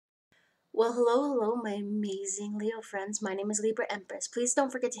Well, hello, my amazing Leo friends. My name is Libra Empress. Please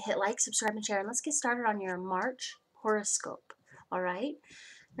don't forget to hit like, subscribe, and share. And let's get started on your March horoscope. All right?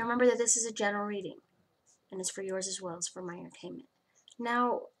 Now remember that this is a general reading, and it's for yours as well as for my entertainment.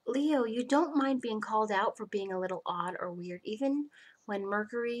 Now, Leo, you don't mind being called out for being a little odd or weird, even when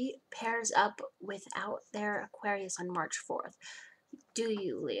Mercury pairs up without their Aquarius on March 4th. Do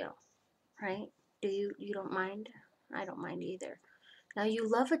you, Leo? Right? You don't mind? I don't mind either. Now, you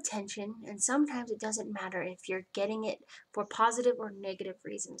love attention, and sometimes it doesn't matter if you're getting it for positive or negative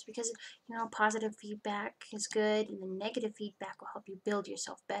reasons because, positive feedback is good, and the negative feedback will help you build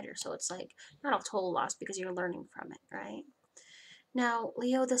yourself better. So it's like not a total loss because you're learning from it, right? Now,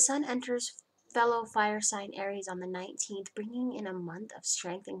 Leo, the sun enters fellow fire sign Aries on the 19th, bringing in a month of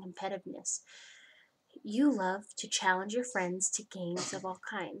strength and competitiveness. You love to challenge your friends to games of all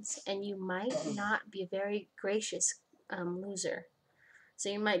kinds, and you might not be a very gracious loser. So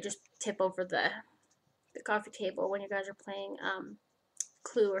you might just tip over the coffee table when you guys are playing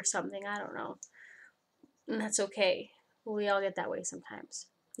Clue or something. I don't know. And that's okay. We all get that way sometimes.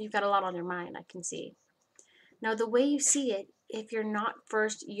 You've got a lot on your mind, I can see. Now, the way you see it, if you're not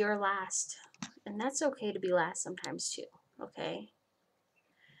first, you're last. And that's okay to be last sometimes too, okay?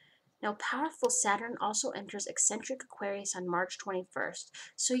 Now, powerful Saturn also enters eccentric Aquarius on March 21st,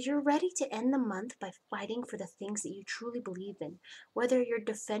 so you're ready to end the month by fighting for the things that you truly believe in, whether you're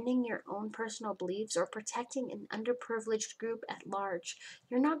defending your own personal beliefs or protecting an underprivileged group at large.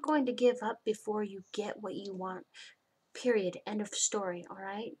 You're not going to give up before you get what you want. Period. End of story, all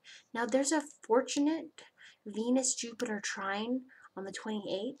right? Now, there's a fortunate Venus Jupiter trine on the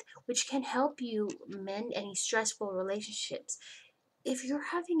 28th, which can help you mend any stressful relationships. If you're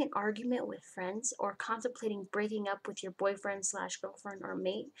having an argument with friends or contemplating breaking up with your boyfriend slash girlfriend or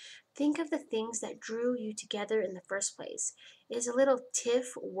mate, think of the things that drew you together in the first place. Is a little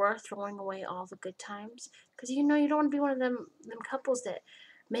tiff worth throwing away all the good times? Because you don't want to be one of them couples that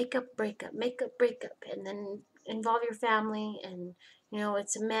make up, break up, and then involve your family, and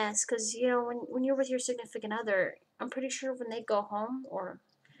it's a mess. Because when you're with your significant other, I'm pretty sure when they go home or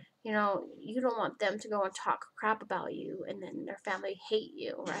you don't want them to go and talk crap about you and then their family hate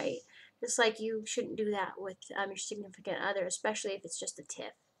you, right? Just like you shouldn't do that with your significant other, especially if it's just a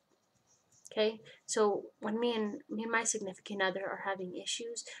tiff. Okay, so when me and my significant other are having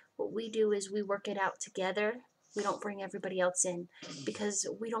issues, what we do is we work it out together. We don't bring everybody else in because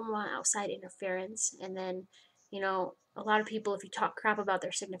we don't want outside interference. And then, a lot of people, if you talk crap about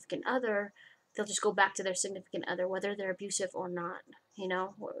their significant other, they'll just go back to their significant other, whether they're abusive or not. You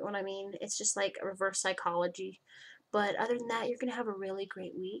know what I mean? It's just like a reverse psychology. But other than that, you're gonna have a really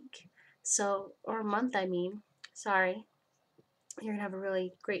great week. So, or month, I mean. Sorry, you're gonna have a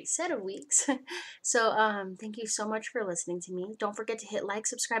really great set of weeks. So thank you so much for listening to me. Don't forget to hit like,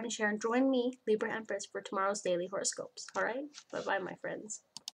 subscribe, and share, and join me, Libra Empress, for tomorrow's daily horoscopes. All right, bye bye, my friends.